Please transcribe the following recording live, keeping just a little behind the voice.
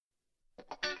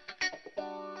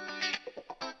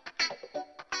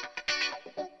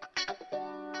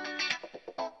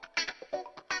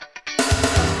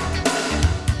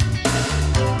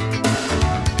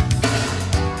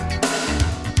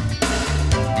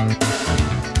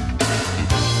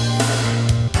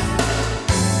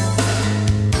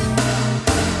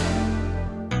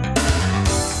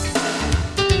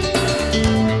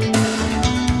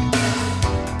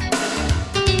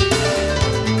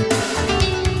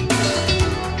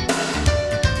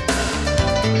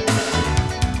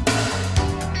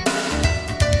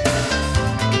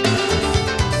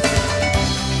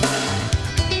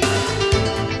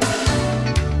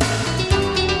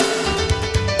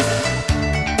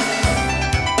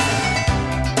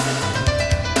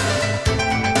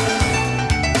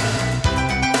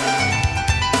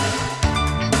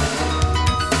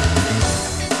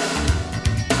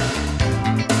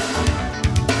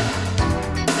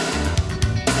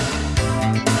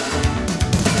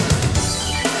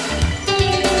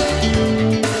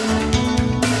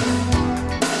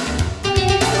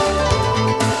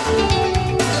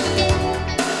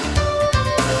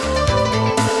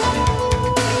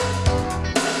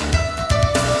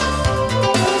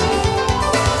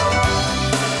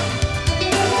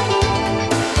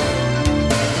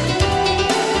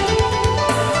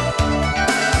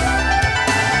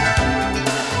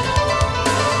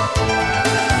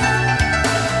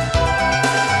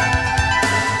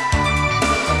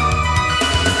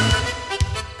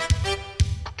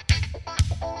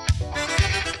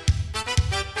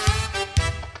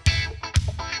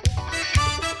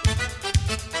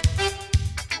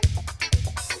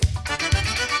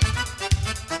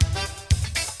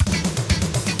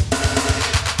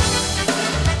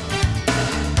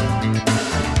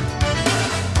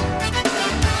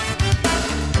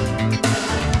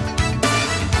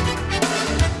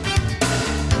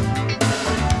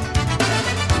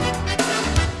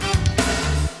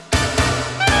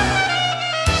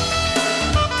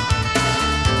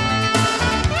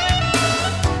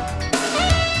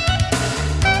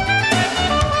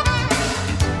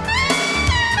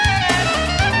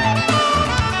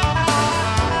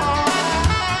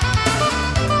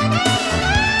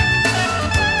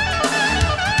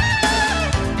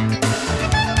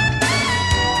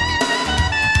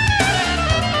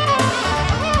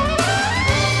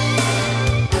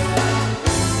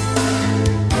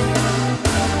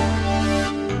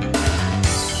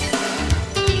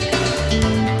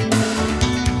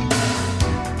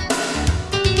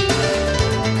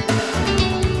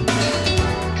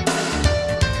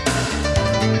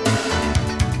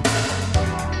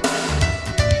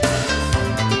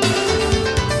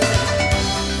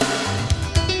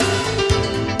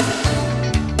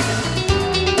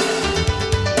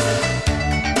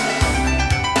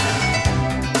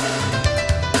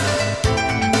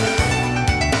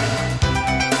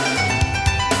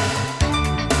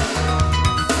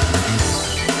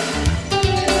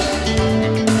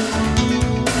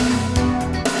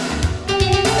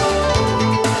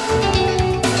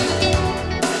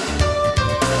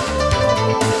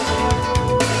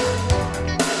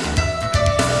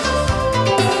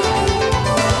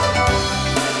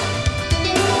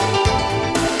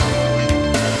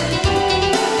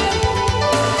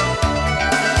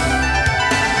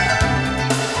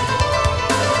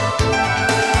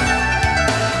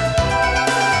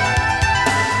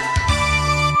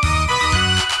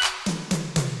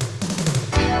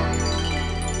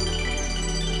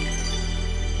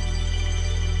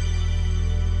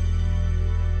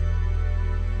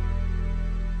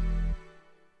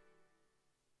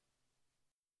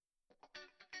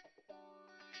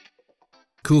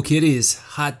Cool kitties,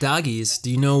 hot doggies, do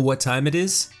you know what time it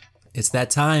is? It's that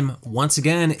time. Once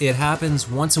again, it happens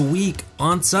once a week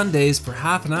on Sundays for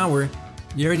half an hour.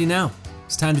 You already know.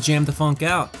 It's time to jam the funk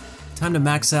out. Time to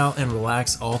max out and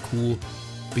relax all cool.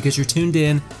 Because you're tuned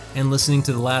in and listening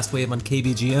to The Last Wave on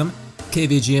KVGM.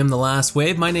 KVGM The Last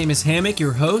Wave. My name is Hammock,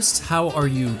 your host. How are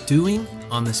you doing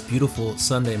on this beautiful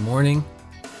Sunday morning?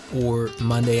 Or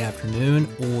Monday afternoon?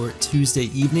 Or Tuesday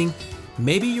evening?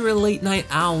 Maybe you're a late night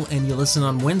owl and you listen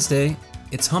on Wednesday.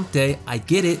 It's hump day, I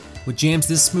get it. With jams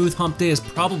this smooth, hump day is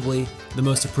probably the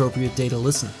most appropriate day to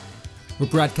listen. We're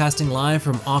broadcasting live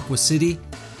from Aqua City.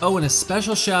 Oh, and a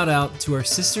special shout out to our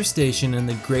sister station in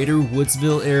the greater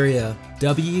Woodsville area,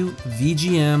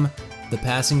 WVGM, The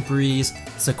Passing Breeze.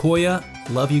 Sequoia,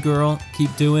 love you girl,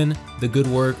 keep doing the good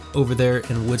work over there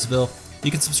in Woodsville. You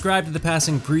can subscribe to The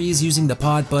Passing Breeze using the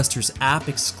Podbusters app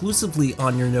exclusively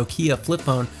on your Nokia flip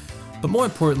phone. But more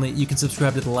importantly, you can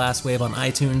subscribe to The Last Wave on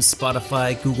iTunes,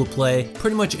 Spotify, Google Play,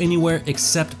 pretty much anywhere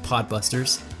except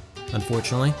Podbusters,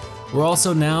 unfortunately. We're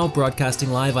also now broadcasting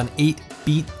live on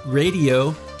 8Beat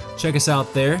Radio. Check us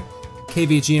out there.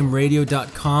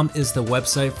 kvgmradio.com is the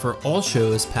website for all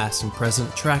shows, past and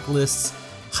present, track lists,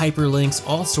 hyperlinks,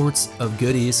 all sorts of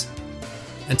goodies.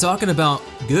 And talking about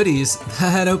goodies,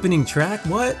 that opening track,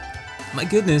 what? My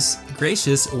goodness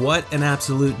gracious, what an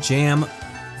absolute jam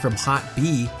from Hot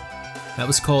B. That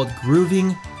was called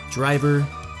Grooving Driver,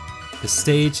 the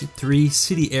Stage 3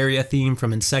 city area theme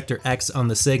from Insector X on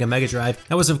the Sega Mega Drive.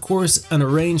 That was of course an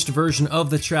arranged version of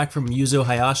the track from Yuzo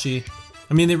Hayashi.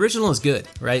 I mean, the original is good,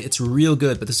 right? It's real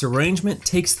good, but this arrangement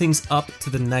takes things up to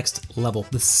the next level.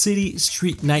 The city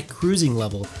street night cruising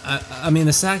level. I mean,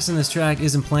 the sax in this track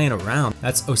isn't playing around.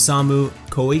 That's Osamu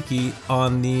Koike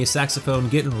on the saxophone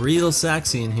getting real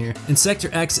saxy in here. Insector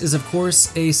X is of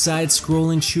course a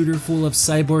side-scrolling shooter full of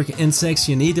cyborg insects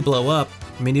you need to blow up.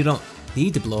 I mean, you don't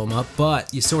need to blow them up,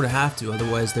 but you sort of have to,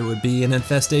 otherwise there would be an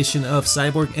infestation of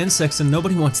cyborg insects and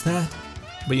nobody wants that.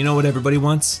 But you know what everybody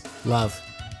wants? Love.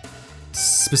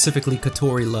 Specifically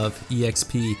Kotori Love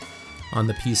EXP on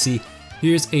the PC.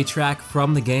 Here's a track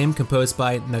from the game composed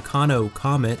by Nakano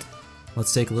Comet.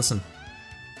 Let's take a listen.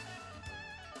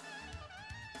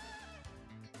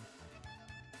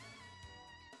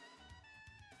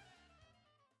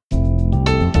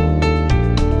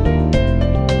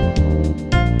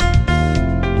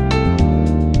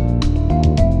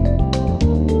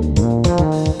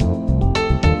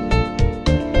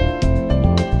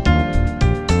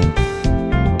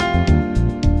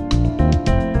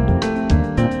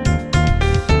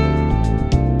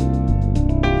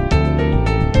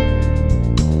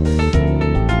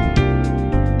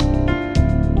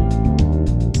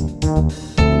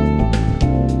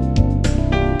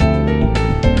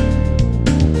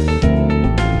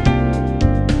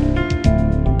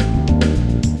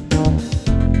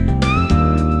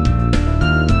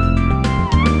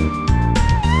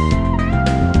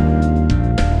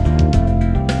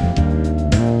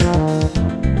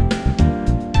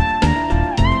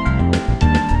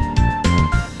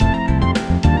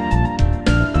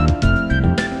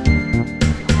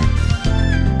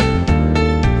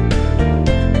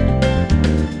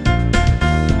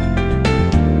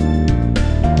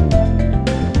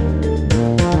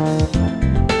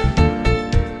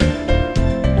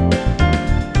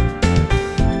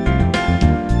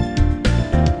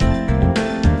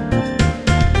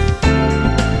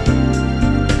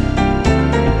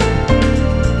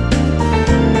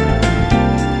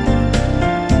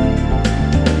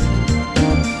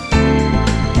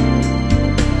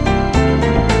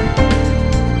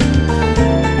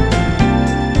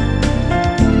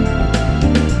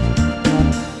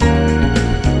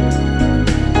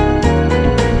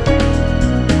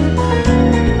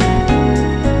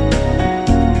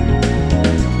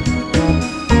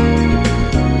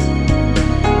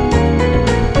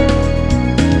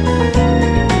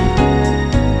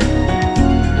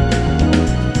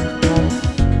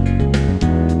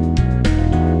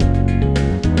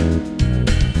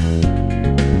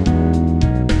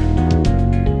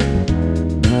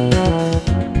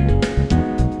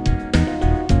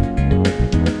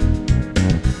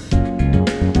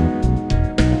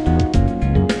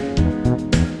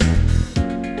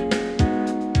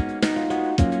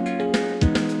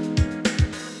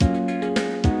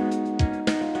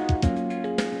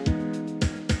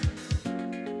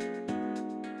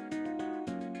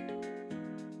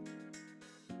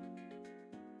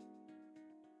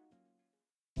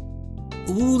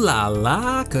 Ooh la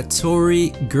la,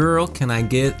 Kotori girl, can I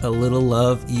get a little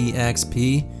love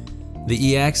EXP?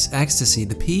 The EX, Ecstasy,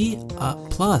 the P,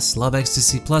 plus, Love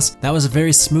Ecstasy Plus. That was a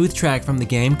very smooth track from the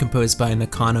game composed by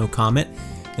Nakano Comet.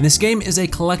 And this game is a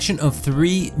collection of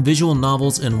 3 visual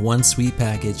novels in one sweet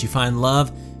package. You find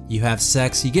love, you have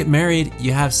sex, you get married,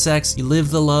 you have sex, you live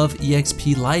the Love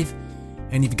EXP life,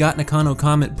 and you've got Nakano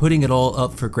Comet putting it all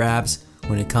up for grabs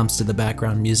when it comes to the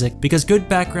background music, because good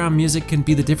background music can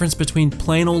be the difference between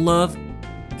plain old love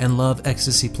and Love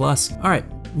Ecstasy Plus. Alright,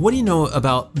 what do you know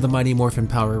about the Mighty Morphin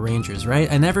Power Rangers,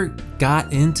 right? I never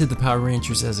got into the Power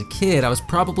Rangers as a kid. I was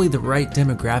probably the right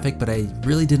demographic, but I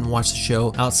really didn't watch the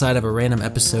show outside of a random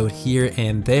episode here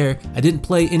and there. I didn't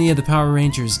play any of the Power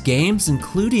Rangers games,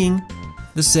 including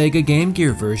the Sega Game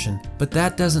Gear version, but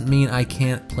that doesn't mean I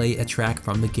can't play a track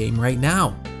from the game right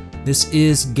now. This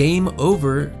is Game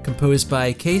Over, composed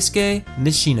by Keisuke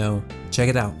Nishino. Check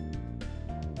it out.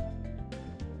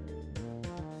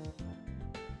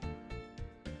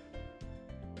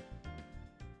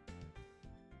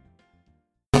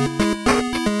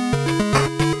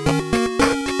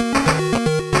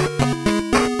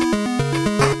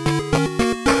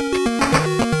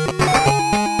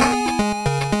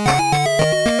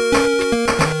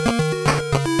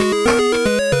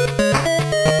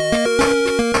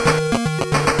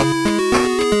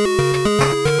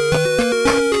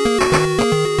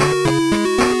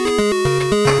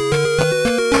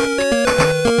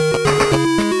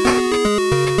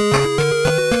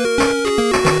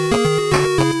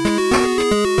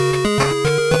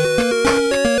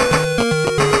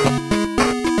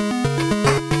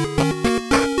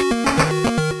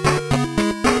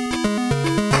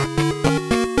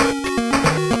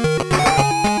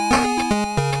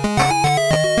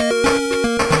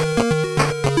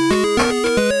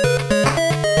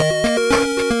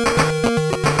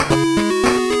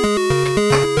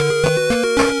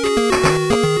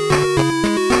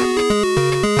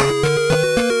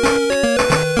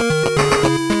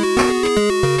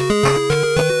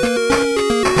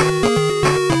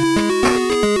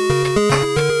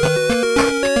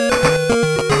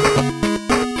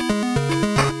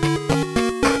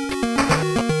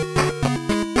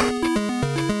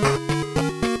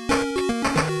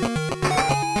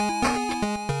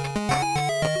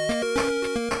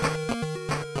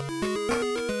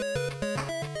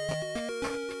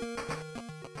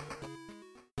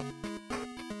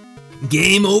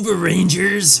 Game over,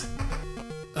 Rangers!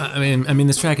 I mean,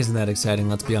 this track isn't that exciting,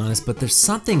 let's be honest, but there's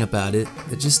something about it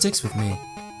that just sticks with me.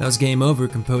 That was Game Over,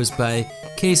 composed by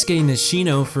Keisuke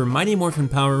Nishino for Mighty Morphin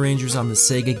Power Rangers on the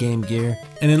Sega Game Gear.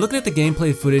 And then looking at the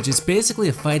gameplay footage, it's basically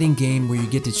a fighting game where you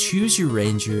get to choose your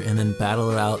ranger and then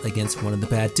battle it out against one of the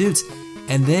bad dudes.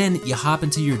 And then you hop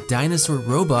into your dinosaur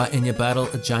robot and you battle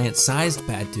a giant-sized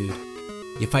bad dude.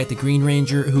 You fight the Green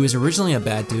Ranger, who is originally a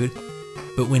bad dude,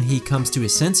 but when he comes to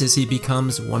his senses, he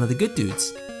becomes one of the good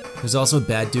dudes. There's also a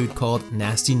bad dude called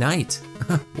Nasty Knight.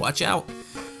 Watch out.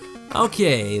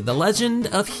 Okay, The Legend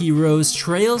of Heroes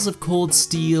Trails of Cold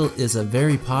Steel is a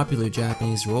very popular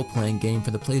Japanese role-playing game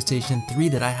for the PlayStation 3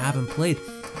 that I haven't played.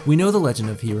 We know The Legend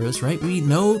of Heroes, right? We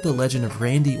know The Legend of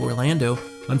Randy Orlando.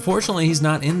 Unfortunately, he's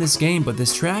not in this game, but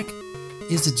this track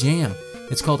is a jam.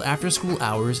 It's called After School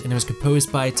Hours, and it was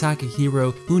composed by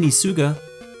Takahiro Unisuga.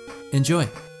 Enjoy.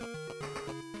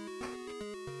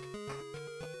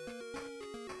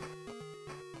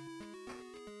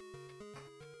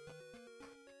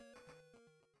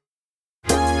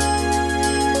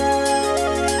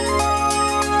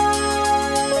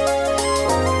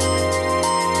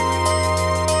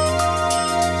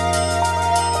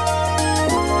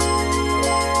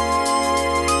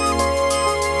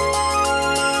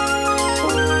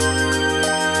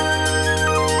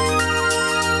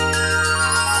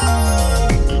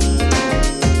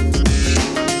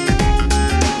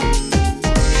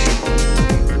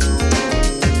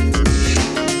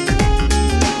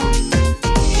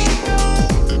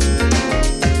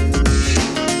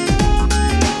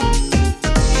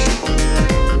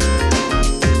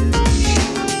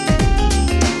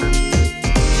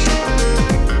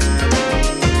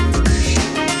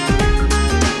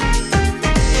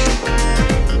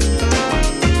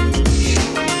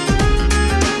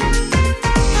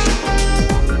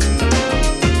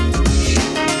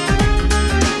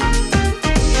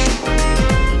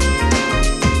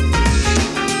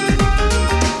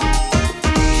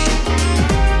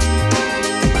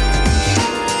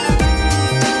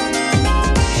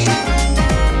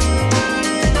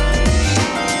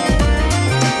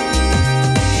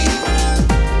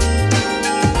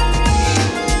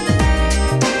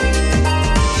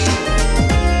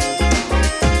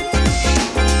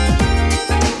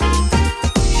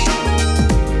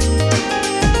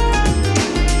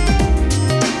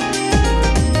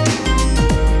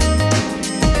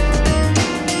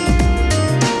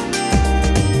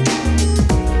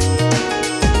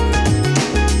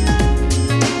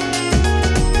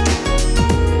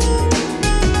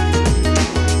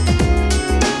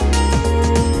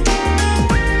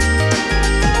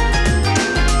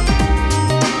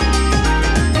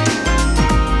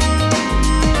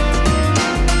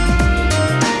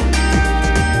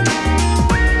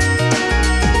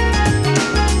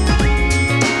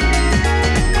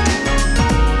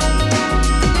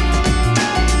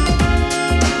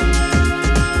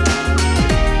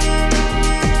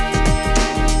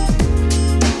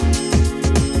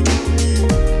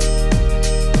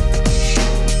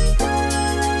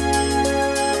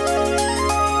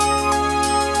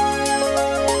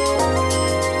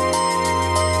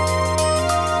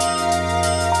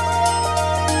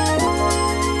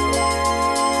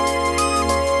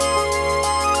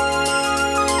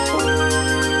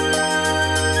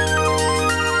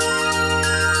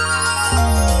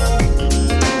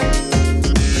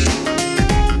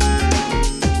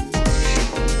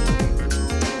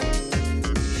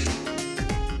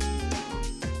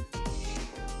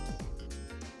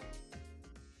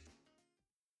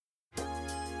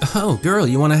 Oh, girl,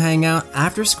 you want to hang out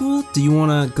after school? Do you want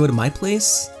to go to my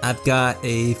place? I've got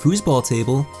a foosball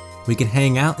table. We can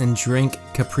hang out and drink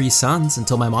Capri Suns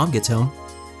until my mom gets home.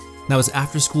 That was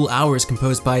After School Hours,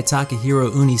 composed by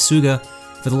Takahiro Unisuga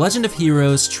for The Legend of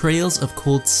Heroes Trails of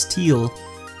Cold Steel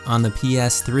on the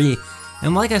PS3.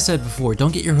 And like I said before,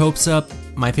 don't get your hopes up.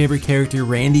 My favorite character,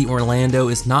 Randy Orlando,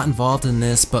 is not involved in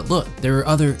this, but look, there are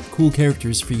other cool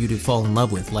characters for you to fall in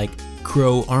love with, like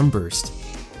Crow Armburst.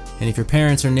 And if your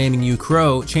parents are naming you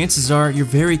Crow, chances are you're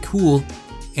very cool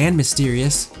and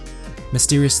mysterious.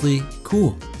 Mysteriously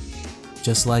cool.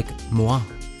 Just like moi.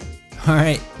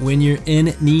 Alright, when you're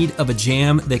in need of a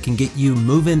jam that can get you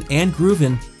moving and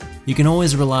grooving, you can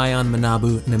always rely on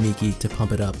Manabu Namiki to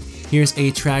pump it up. Here's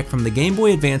a track from the Game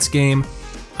Boy Advance game,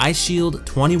 Ice Shield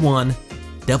 21,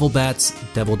 Devil Bats,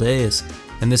 Devil Days.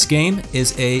 And this game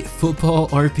is a football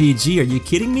RPG. Are you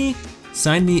kidding me?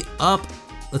 Sign me up.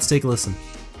 Let's take a listen.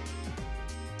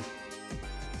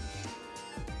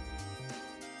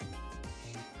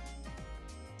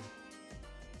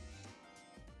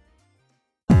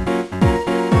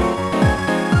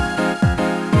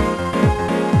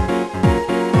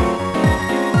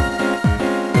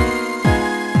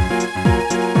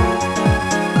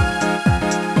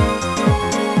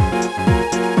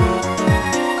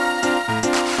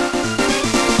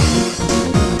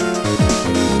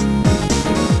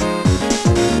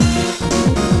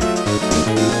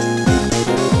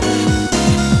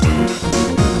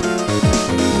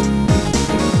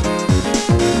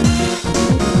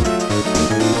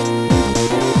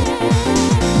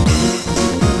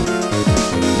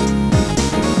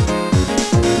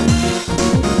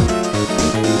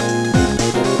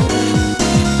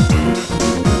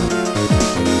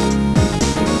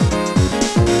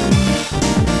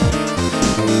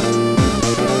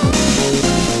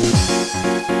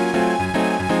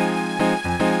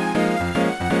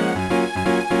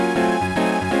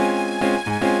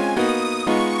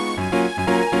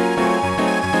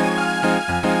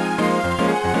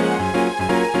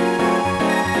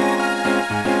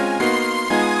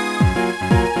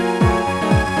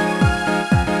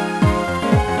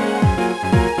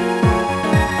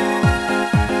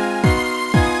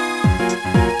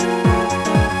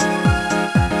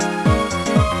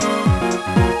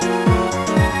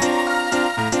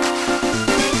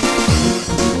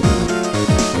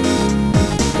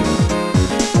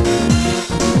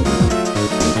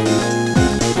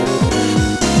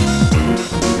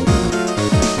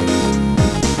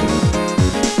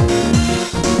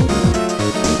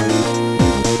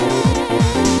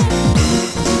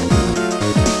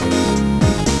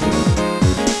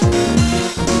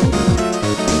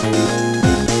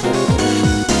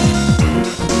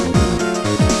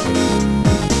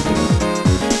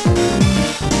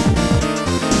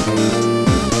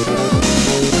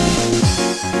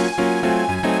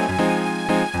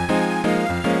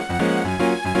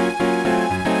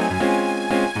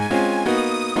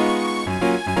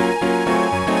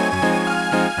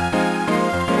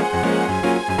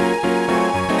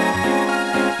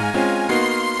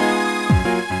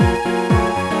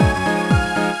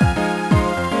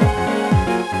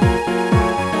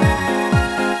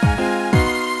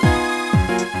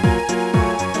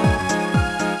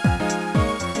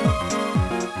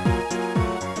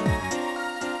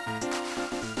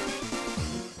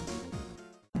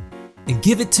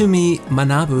 Give It To Me,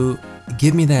 Manabu,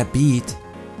 Give Me That Beat.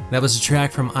 That was a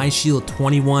track from Eyeshield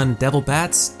 21 Devil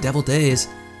Bats, Devil Days,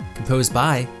 composed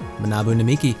by Manabu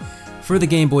Namiki for the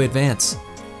Game Boy Advance.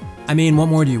 I mean, what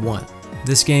more do you want?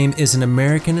 This game is an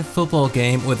American football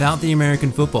game without the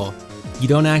American football. You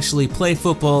don't actually play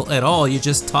football at all, you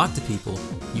just talk to people.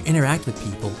 You interact with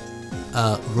people.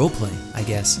 Roleplay, I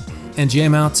guess. And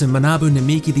jam out to Manabu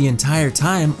Namiki the entire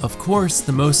time, of course,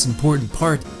 the most important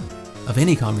part of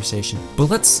any conversation. But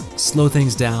let's slow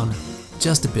things down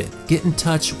just a bit. Get in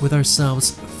touch with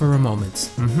ourselves for a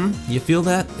moment. You feel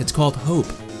that? It's called Hope,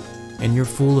 and you're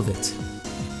full of it.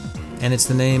 And it's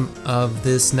the name of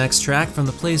this next track from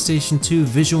the PlayStation 2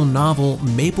 visual novel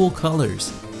Maple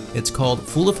Colors. It's called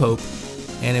Full of Hope,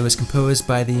 and it was composed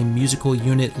by the musical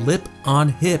unit Lip on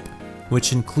Hip,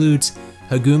 which includes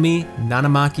Hagumi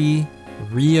Nanamaki,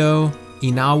 Ryo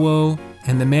Inawo,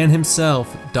 and the man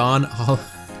himself, Don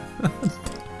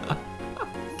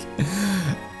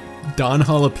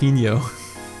Jalapeno.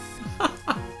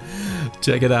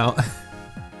 Check it out.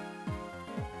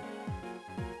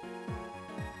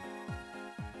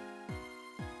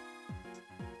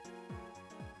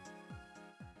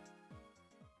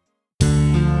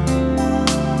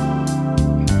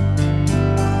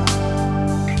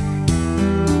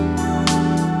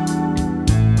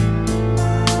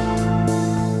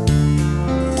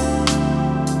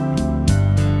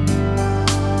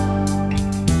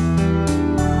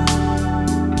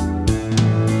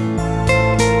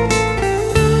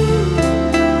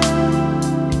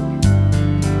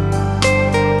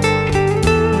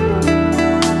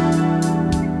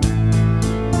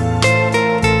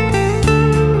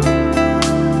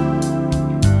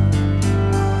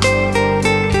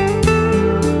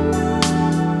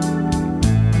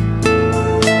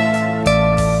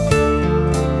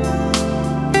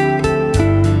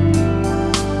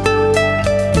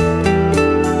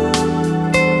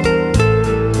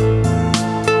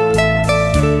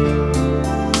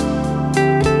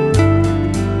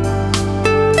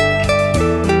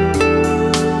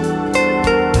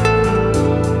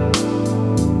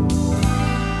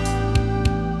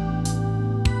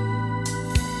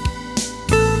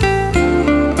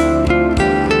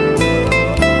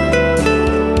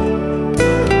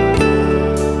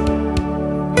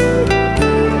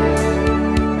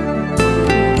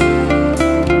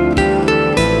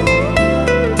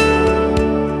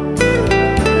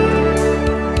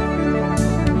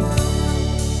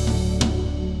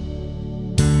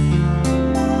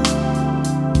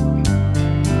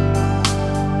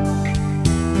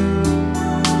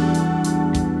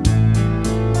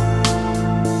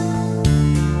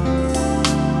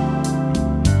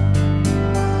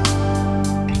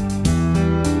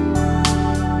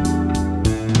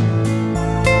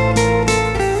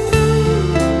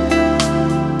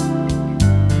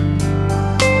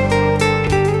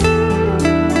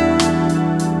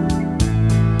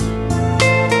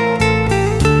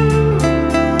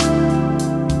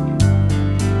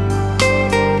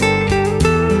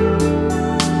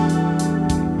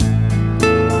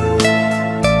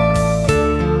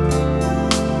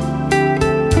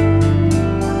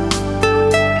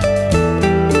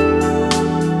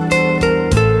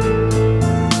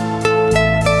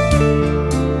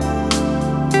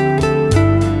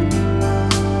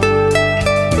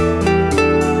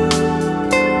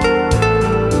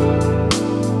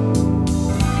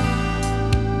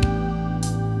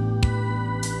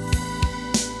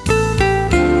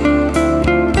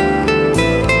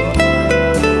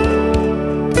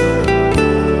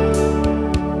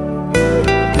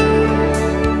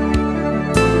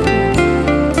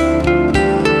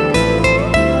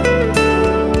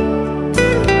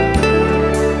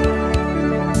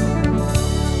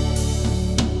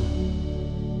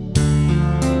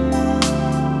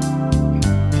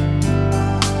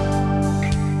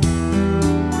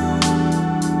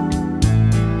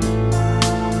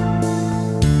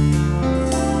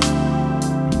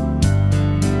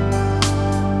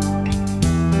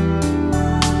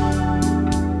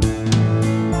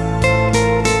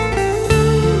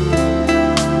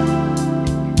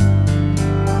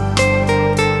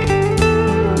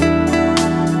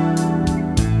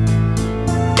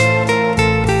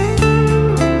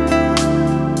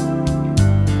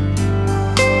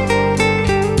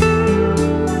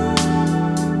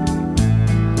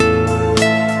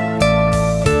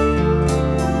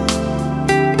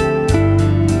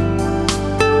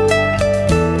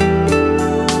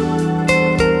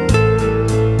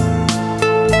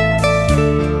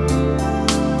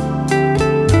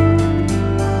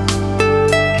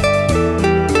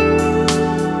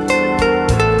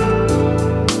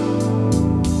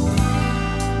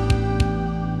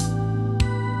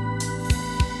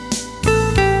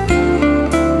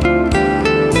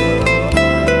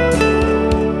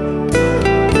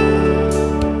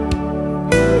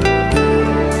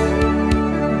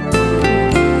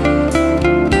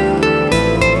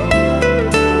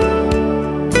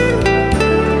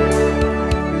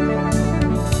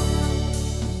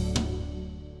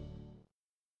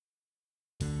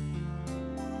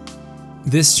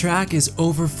 This track is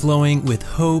overflowing with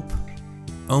hope.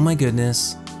 Oh my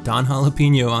goodness, Don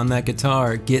Jalapeno on that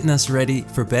guitar getting us ready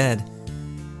for bed.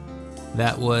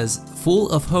 That was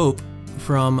Full of Hope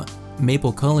from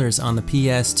Maple Colors on the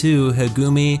PS2.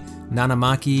 Hagumi,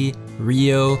 Nanamaki,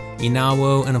 Ryo,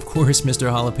 Inawo, and of course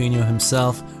Mr. Jalapeno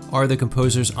himself are the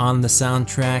composers on the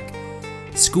soundtrack.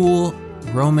 School,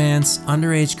 romance,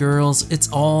 underage girls, it's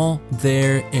all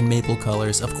there in Maple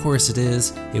Colors. Of course it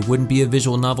is. It wouldn't be a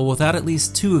visual novel without at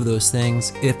least two of those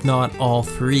things, if not all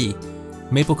three.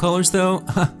 Maple Colors though,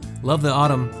 love the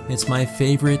autumn. It's my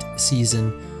favorite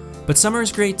season. But summer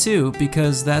is great too,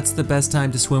 because that's the best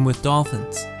time to swim with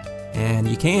dolphins. And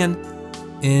you can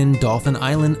in Dolphin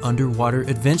Island Underwater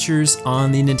Adventures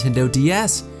on the Nintendo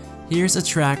DS. Here's a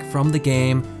track from the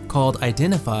game called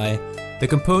Identify. The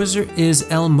composer is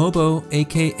El Mobo,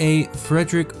 aka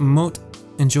Frederick Mote.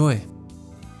 Enjoy.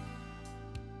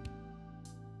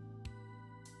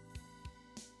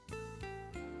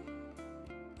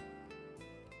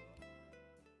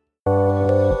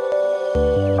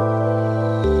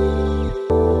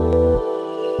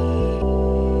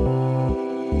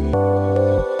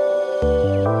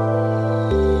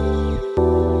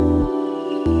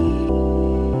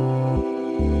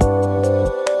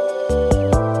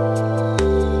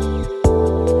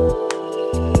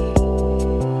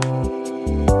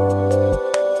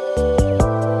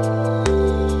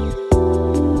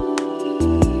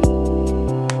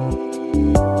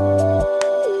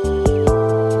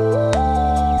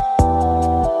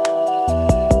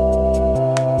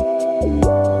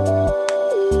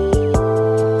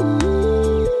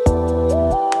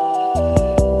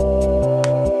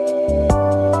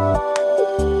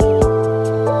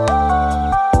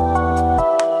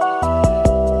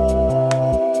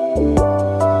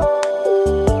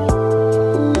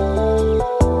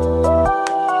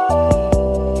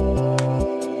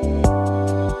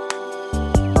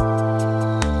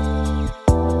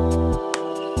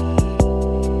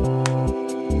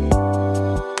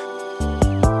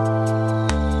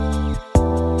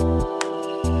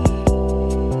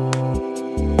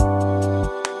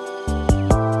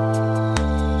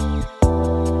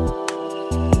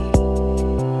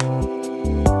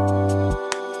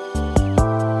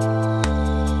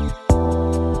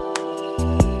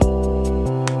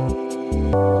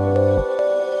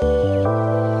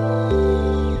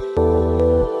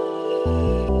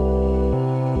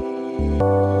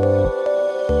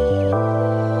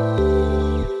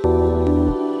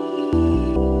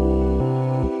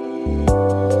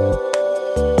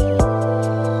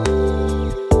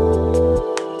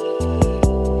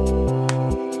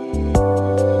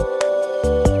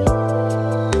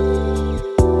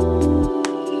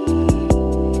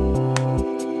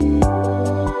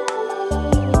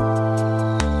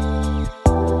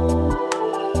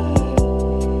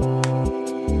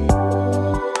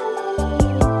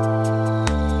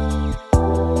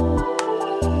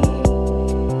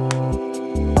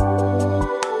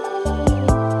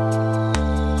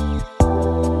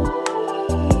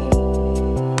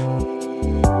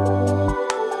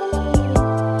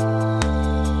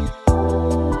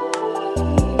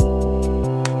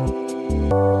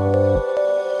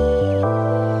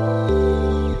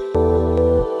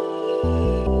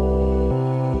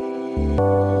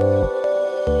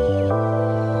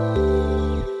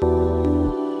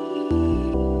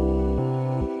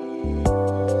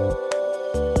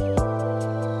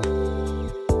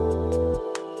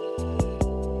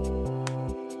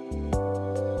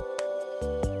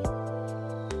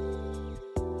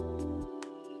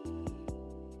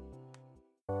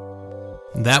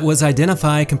 That was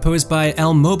Identify, composed by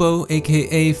El Mobo,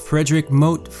 aka Frederick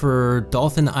Mote, for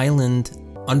Dolphin Island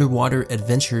Underwater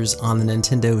Adventures on the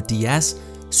Nintendo DS.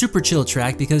 Super chill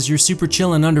track because you're super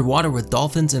chilling underwater with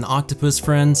dolphins and octopus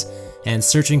friends and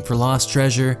searching for lost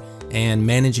treasure and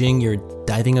managing your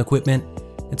diving equipment.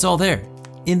 It's all there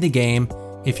in the game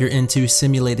if you're into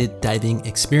simulated diving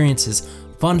experiences.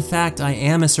 Fun fact, I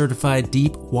am a certified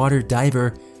deep water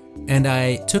diver and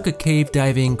I took a cave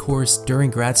diving course during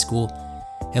grad school.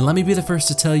 And let me be the first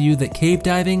to tell you that cave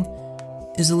diving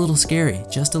is a little scary,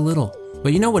 just a little.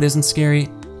 But you know what isn't scary?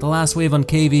 The last wave on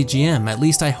KVGM. At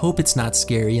least I hope it's not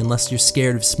scary unless you're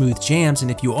scared of smooth jams,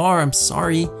 and if you are, I'm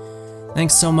sorry.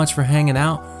 Thanks so much for hanging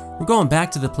out. We're going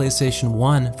back to the PlayStation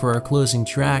 1 for our closing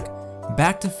track.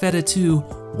 Back to Feta 2,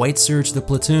 White Surge the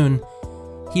Platoon.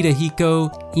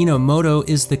 Hidehiko Inomoto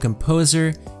is the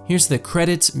composer. Here's the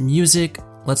credits, music.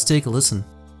 Let's take a listen.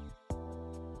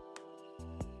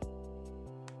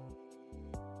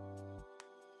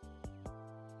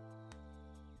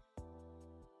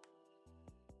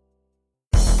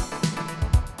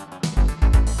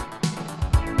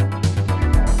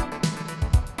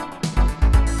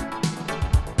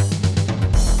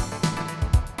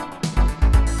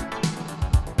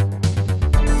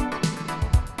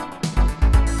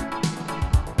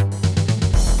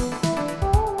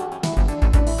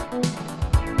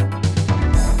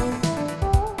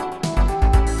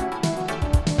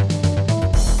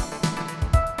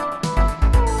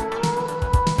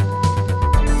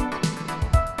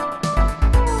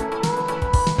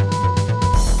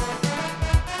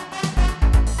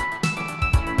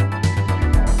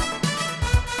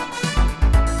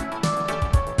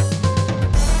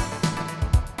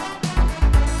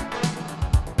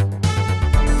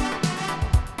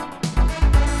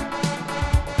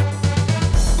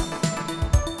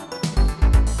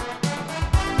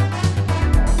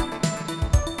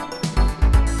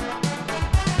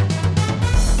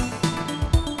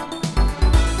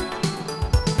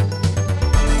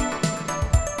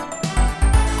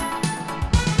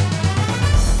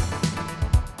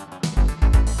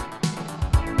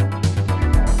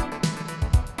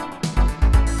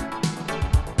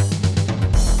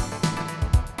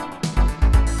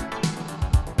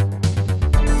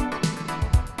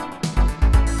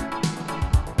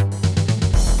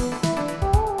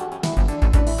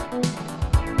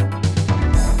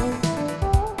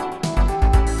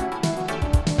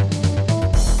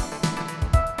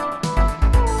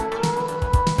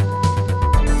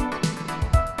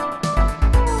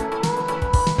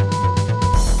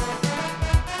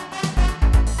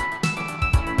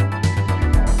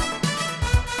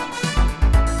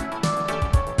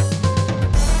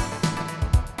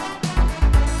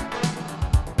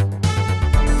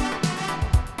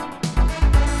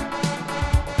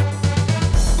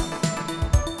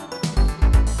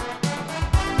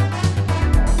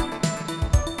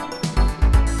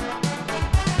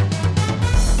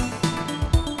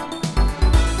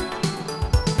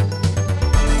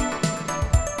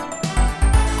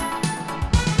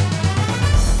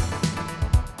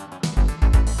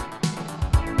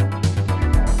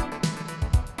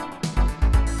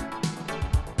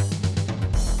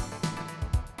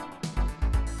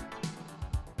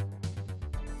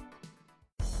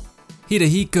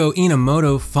 Hidehiko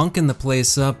Inamoto funking the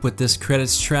place up with this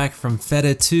credits track from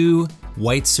Feta 2,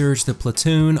 White Surge the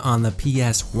Platoon on the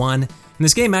PS1. And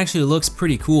this game actually looks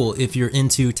pretty cool if you're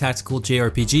into tactical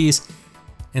JRPGs.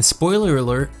 And spoiler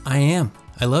alert, I am.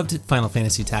 I loved Final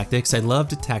Fantasy Tactics, I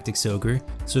loved Tactics Ogre,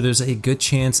 so there's a good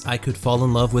chance I could fall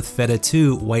in love with Feta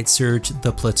 2, White Surge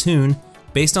the Platoon.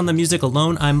 Based on the music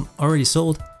alone, I'm already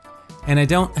sold. And I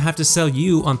don't have to sell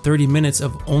you on 30 minutes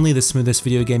of only the smoothest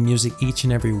video game music each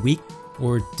and every week,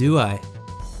 or do I?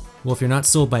 Well, if you're not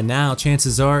sold by now,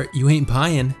 chances are you ain't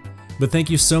buying. But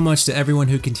thank you so much to everyone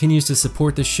who continues to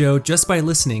support the show just by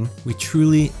listening. We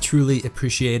truly, truly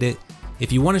appreciate it.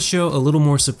 If you want to show a little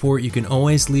more support, you can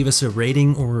always leave us a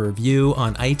rating or a review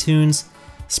on iTunes,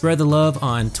 spread the love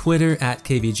on Twitter at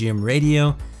KVGM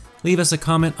Radio, leave us a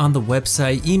comment on the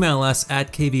website, email us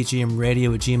at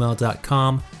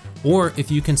kvgmradio@gmail.com, or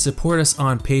if you can support us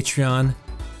on Patreon,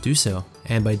 do so.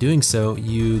 And by doing so,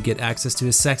 you get access to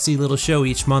a sexy little show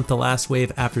each month, The Last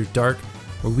Wave After Dark,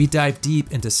 where we dive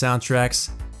deep into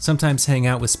soundtracks, sometimes hang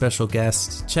out with special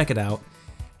guests. Check it out.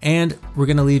 And we're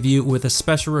going to leave you with a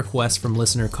special request from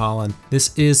listener Colin.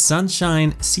 This is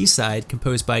Sunshine Seaside,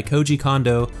 composed by Koji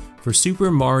Kondo for Super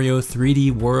Mario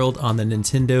 3D World on the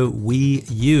Nintendo Wii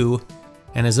U.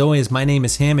 And as always, my name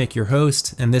is Hammock, your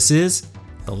host, and this is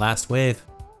The Last Wave.